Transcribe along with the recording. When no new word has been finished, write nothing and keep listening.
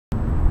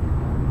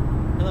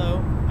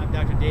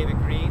David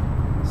Greene,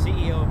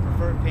 CEO of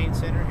Preferred Pain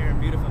Center here in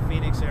beautiful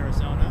Phoenix,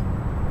 Arizona.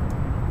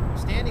 I'm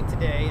standing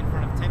today in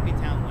front of Tempe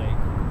Town Lake,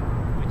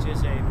 which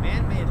is a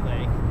man-made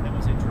lake that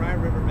was a dry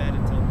riverbed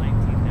until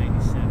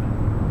 1997.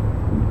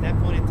 At that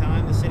point in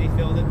time, the city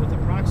filled it with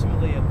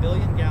approximately 1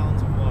 billion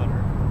gallons of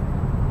water,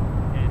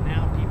 and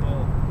now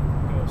people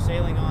go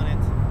sailing on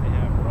it. They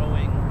have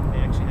rowing.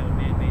 They actually have a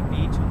man-made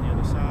beach on the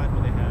other side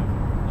where they have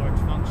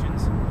large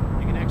functions.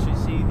 You can actually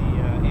see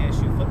the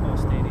ASU football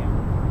stadium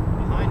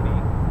behind me.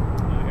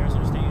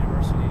 Arizona State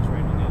University is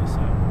right on the other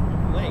side of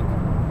the lake.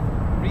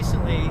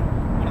 Recently,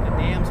 one of the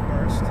dams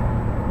burst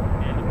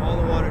and all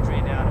the water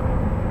drained out of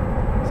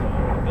it. So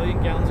 1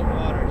 billion gallons of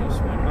water just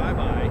went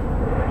bye-bye,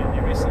 and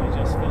they recently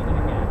just filled it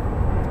again.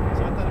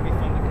 So I thought it'd be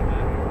fun to come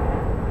out here.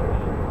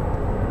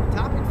 The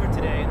topic for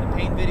today in the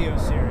pain video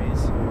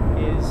series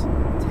is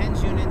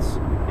TENS units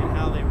and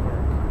how they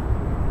work.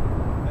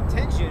 A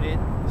TENS unit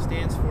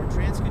stands for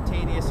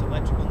transcutaneous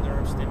electrical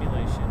nerve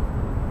stimulation.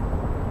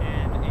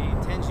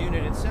 TENS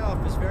unit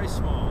itself is very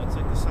small. It's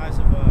like the size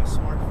of a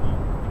smartphone,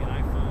 like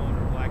an iPhone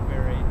or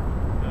BlackBerry.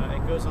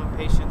 It goes on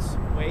patients'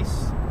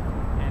 waists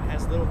and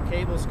has little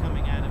cables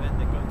coming out of it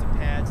that go to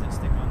pads that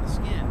stick on the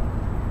skin.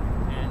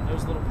 And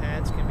those little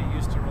pads can be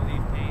used to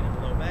relieve pain in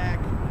the low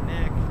back, the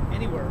neck,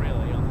 anywhere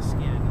really on the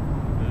skin,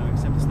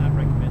 except it's not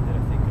recommended,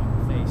 I think, on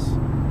the face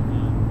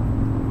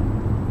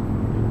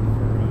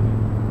for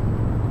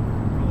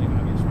really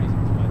obvious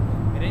reasons. But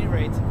at any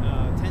rate,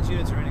 TENS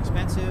units are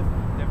inexpensive.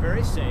 They're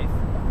very safe.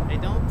 They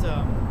don't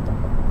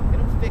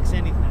fix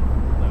anything,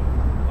 though.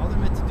 All they're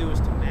meant to do is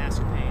to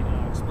mask pain, and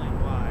I'll explain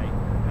why,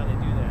 how they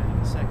do that in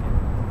a second.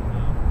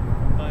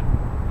 But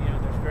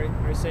they're very,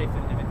 very safe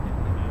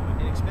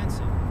and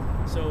inexpensive.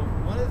 So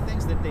one of the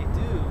things that they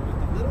do with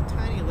the little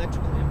tiny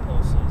electrical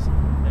impulses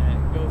that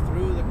go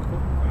through the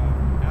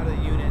out of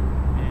the unit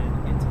and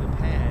into the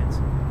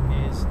pads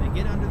is they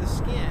get under the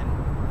skin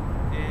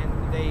and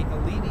they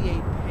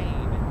alleviate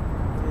pain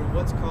through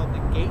what's called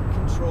the gate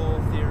control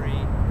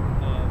theory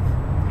of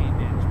pain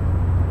management.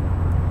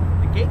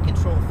 The gate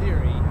control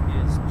theory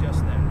is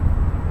just that,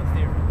 a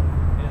theory.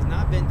 It has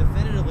not been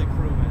definitively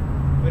proven,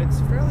 but it's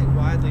fairly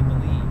widely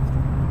believed.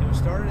 It was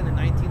started in the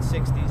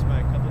 1960s by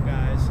a couple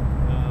guys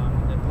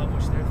that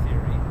published their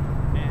theory,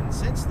 and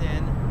since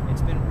then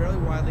it's been really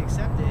widely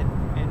accepted,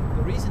 and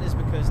the reason is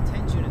because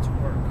TENS units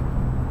work.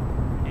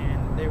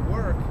 And they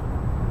work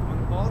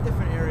on all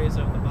different areas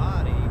of the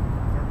body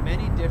for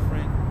many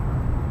different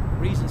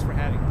reasons for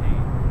having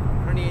pain.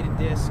 Herniated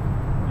disc,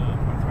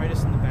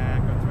 arthritis in the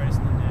back, arthritis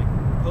in the neck,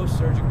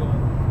 post-surgical,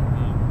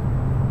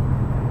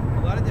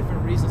 a lot of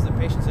different reasons that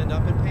patients end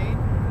up in pain.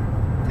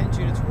 TENS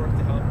units work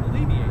to help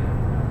alleviate it.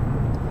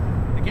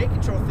 The gate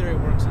control theory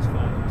works as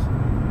follows.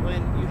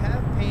 When you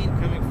have pain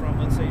coming from,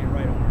 let's say, your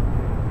right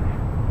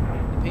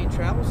arm, the pain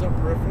travels up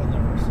peripheral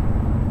nerves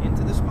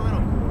into the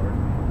spinal cord,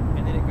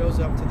 and then it goes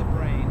up to the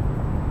brain,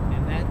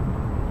 and that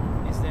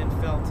is then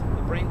felt.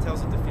 The brain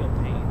tells it to feel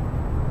pain.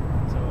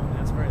 So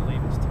that's a very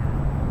layman's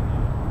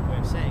term way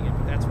of saying it,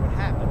 but that's what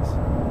happens.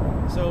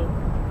 So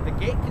the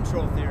gate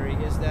control theory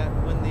is that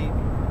when the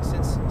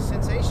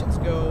sensations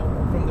go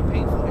from the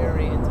painful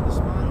area into the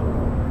spinal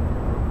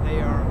cord,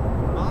 they are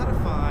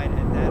modified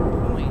at that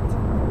point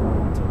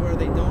to where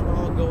they don't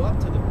all go up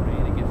to the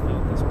brain and get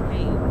felt as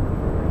pain.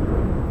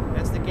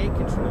 That's the gate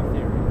control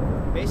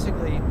theory.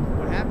 Basically,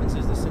 what happens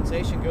is the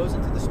sensation goes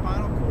into the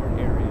spinal cord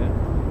area,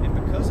 and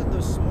because of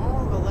those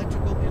small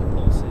electrical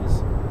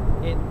impulses,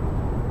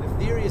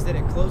 the theory is that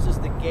it closes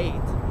the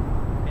gate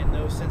and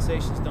those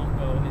sensations don't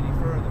go any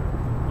further.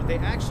 What they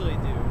actually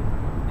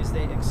do is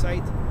they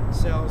excite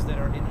cells that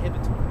are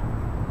inhibitory.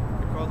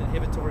 They're called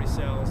inhibitory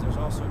cells. There's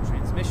also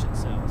transmission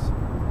cells.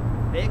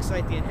 They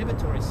excite the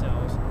inhibitory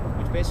cells,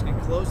 which basically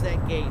close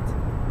that gate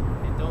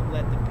and don't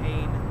let the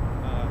pain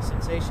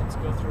sensations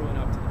go through and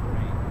up to the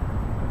brain.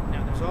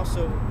 Now, there's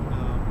also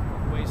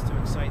ways to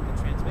excite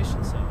the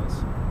transmission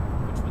cells,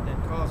 which would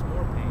then cause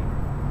more pain.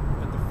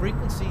 But the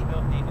frequency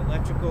of the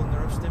electrical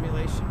nerve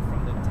stimulation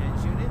from the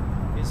TENS unit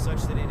is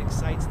such that it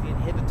excites the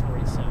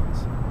inhibitory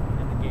cells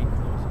and the gate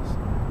closes.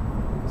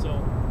 So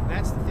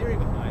that's the theory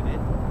behind it,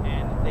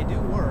 and they do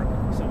work,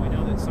 so we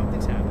know that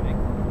something's happening,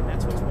 and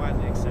that's what's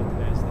widely accepted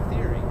as the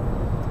theory.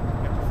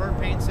 At Preferred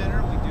Pain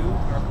Center, we do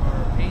our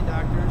pain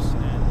doctors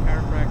and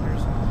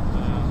chiropractors,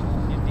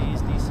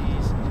 MDs,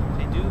 DCs,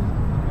 they do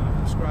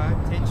prescribe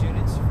TENS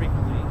units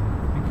frequently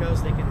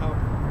because they can help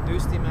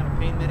reduce the amount of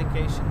pain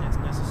medication that's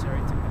necessary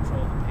to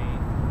control the pain,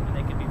 and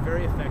they can be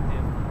very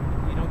effective.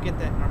 You don't get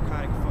that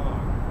narcotic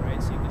fog,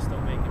 right? So you can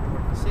still make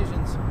important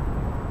decisions.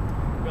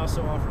 We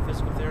also offer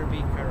physical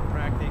therapy,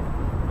 chiropractic,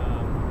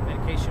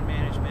 medication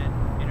management,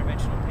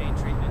 interventional pain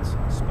treatment.